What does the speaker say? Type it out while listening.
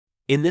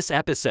In this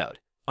episode,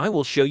 I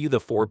will show you the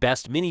 4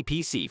 best mini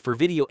PC for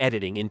video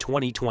editing in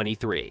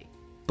 2023.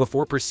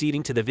 Before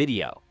proceeding to the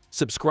video,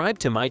 subscribe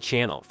to my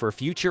channel for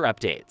future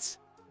updates.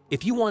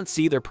 If you want to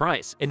see their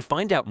price and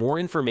find out more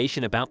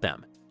information about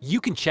them,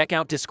 you can check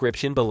out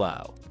description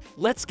below.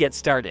 Let's get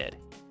started.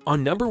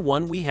 On number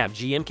 1 we have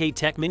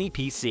GMKtec Mini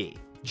PC.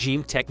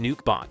 GMKtec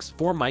Nuke Box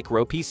 4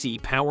 Micro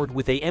PC powered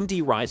with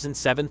AMD Ryzen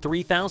 7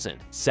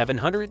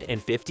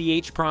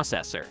 3750H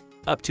processor,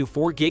 up to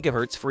 4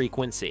 GHz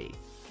frequency.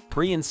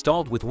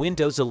 Pre-installed with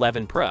Windows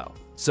 11 Pro,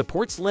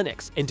 supports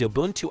Linux and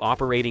Ubuntu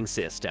operating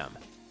system.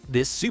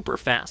 This super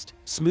fast,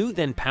 smooth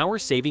and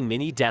power-saving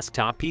mini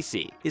desktop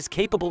PC is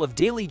capable of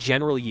daily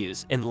general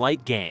use and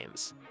light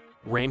games.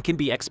 RAM can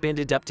be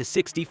expanded up to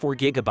 64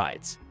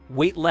 GB.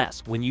 Weight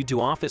less when you do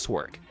office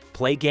work,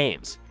 play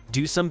games,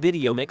 do some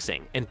video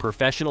mixing and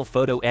professional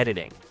photo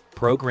editing,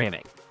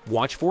 programming,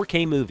 watch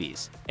 4K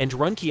movies, and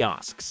run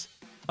kiosks.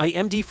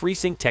 AMD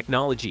FreeSync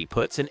technology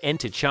puts an end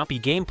to choppy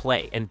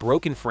gameplay and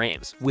broken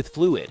frames with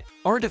fluid,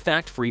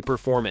 artifact-free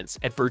performance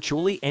at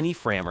virtually any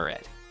frame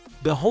rate.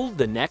 Behold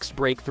the next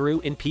breakthrough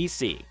in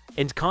PC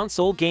and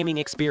console gaming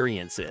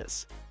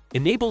experiences.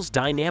 Enables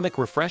dynamic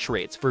refresh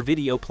rates for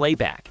video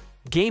playback,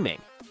 gaming,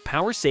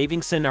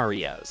 power-saving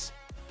scenarios.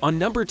 On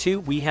number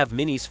 2 we have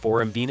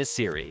Minisforum Venus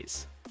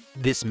series.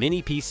 This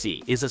mini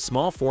PC is a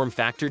small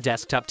form-factor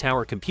desktop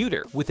tower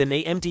computer with an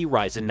AMD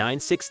Ryzen 9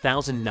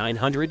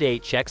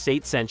 6900H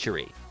X8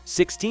 Century,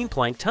 16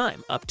 plank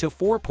time up to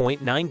 4.9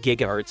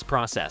 GHz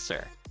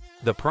processor.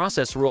 The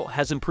process rule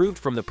has improved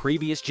from the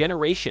previous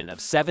generation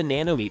of 7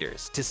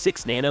 nanometers to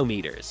 6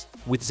 nanometers.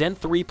 With Zen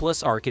 3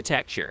 Plus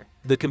architecture,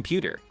 the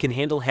computer can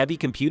handle heavy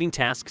computing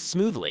tasks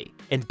smoothly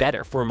and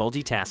better for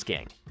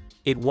multitasking.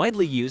 It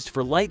widely used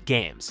for light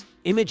games,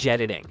 image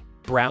editing,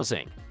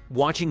 browsing,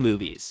 watching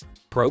movies,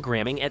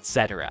 programming,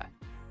 etc.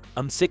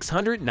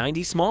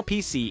 690 small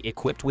PC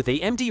equipped with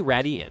AMD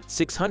Radeon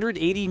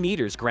 680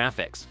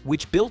 graphics,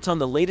 which built on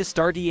the latest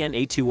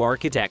RDNA 2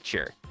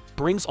 architecture,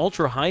 brings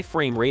ultra-high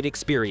frame rate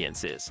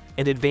experiences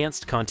and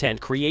advanced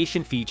content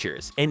creation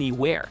features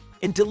anywhere,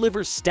 and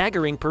delivers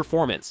staggering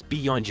performance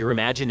beyond your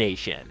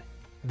imagination.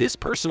 This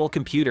personal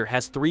computer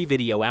has 3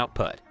 video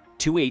output,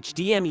 2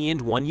 HDMI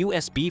and 1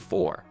 USB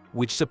 4,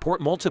 which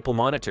support multiple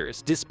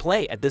monitors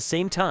display at the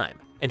same time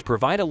and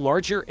provide a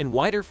larger and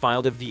wider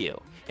field of view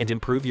and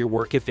improve your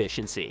work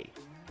efficiency.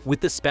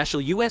 With the special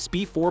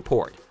USB 4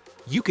 port,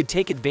 you could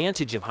take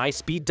advantage of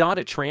high-speed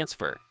data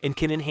transfer and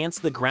can enhance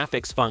the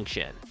graphics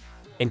function.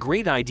 And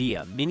great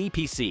idea mini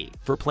PC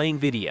for playing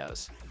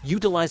videos,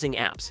 utilizing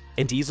apps,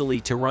 and easily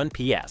to run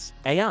PS,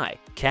 AI,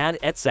 CAD,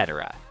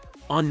 etc.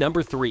 On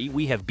number 3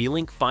 we have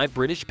Beelink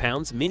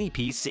 £5 Mini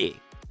PC.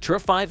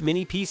 GTR5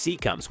 Mini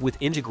PC comes with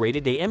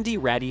integrated AMD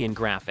Radeon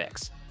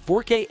graphics,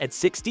 4K at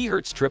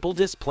 60Hz triple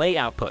display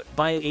output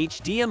via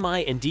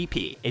HDMI and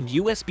DP and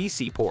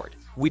USB-C port,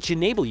 which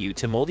enable you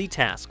to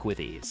multitask with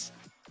ease.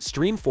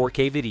 Stream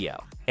 4K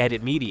video,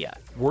 edit media,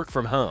 work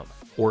from home,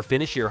 or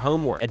finish your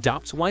homework.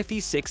 Adopts Wi-Fi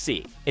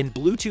 6E and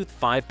Bluetooth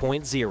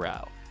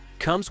 5.0.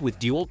 Comes with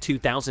dual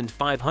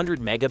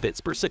 2500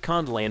 megabits per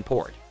second LAN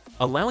port,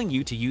 allowing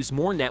you to use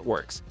more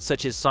networks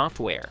such as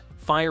software,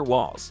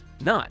 firewalls,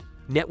 NOT,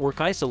 network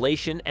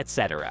isolation,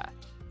 etc.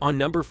 On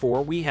number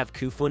 4 we have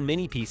Coofun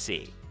Mini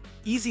PC.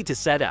 Easy to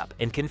set up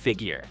and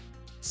configure.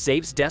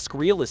 Saves desk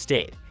real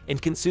estate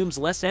and consumes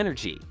less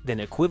energy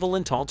than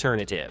equivalent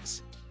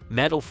alternatives.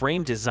 Metal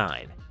frame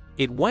design.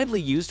 It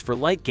widely used for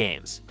light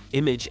games,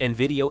 image and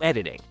video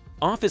editing,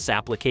 office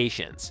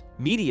applications,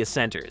 media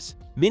centers,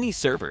 mini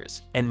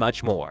servers, and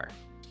much more.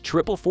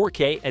 Triple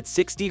 4K at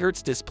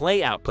 60Hz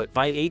display output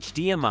via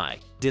HDMI,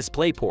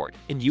 DisplayPort,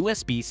 and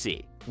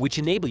USB-C, which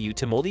enable you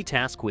to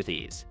multitask with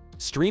ease.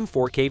 Stream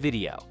 4K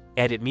video,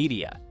 edit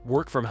media,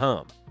 work from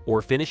home, or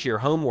finish your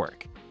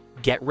homework.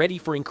 Get ready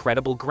for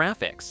incredible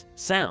graphics,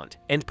 sound,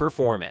 and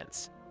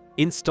performance.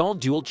 Installed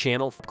dual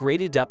channel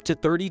upgraded up to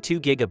 32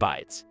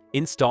 GB.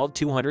 Installed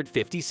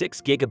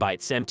 256 GB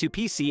M2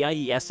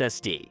 PCIe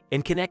SSD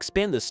and can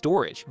expand the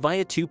storage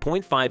via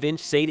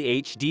 2.5-inch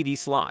SATA HDD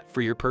slot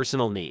for your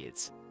personal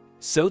needs.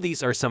 So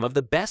these are some of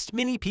the best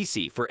mini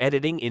PC for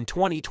editing in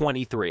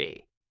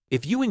 2023.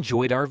 If you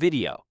enjoyed our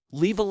video,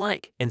 leave a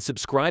like and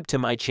subscribe to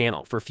my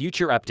channel for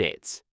future updates.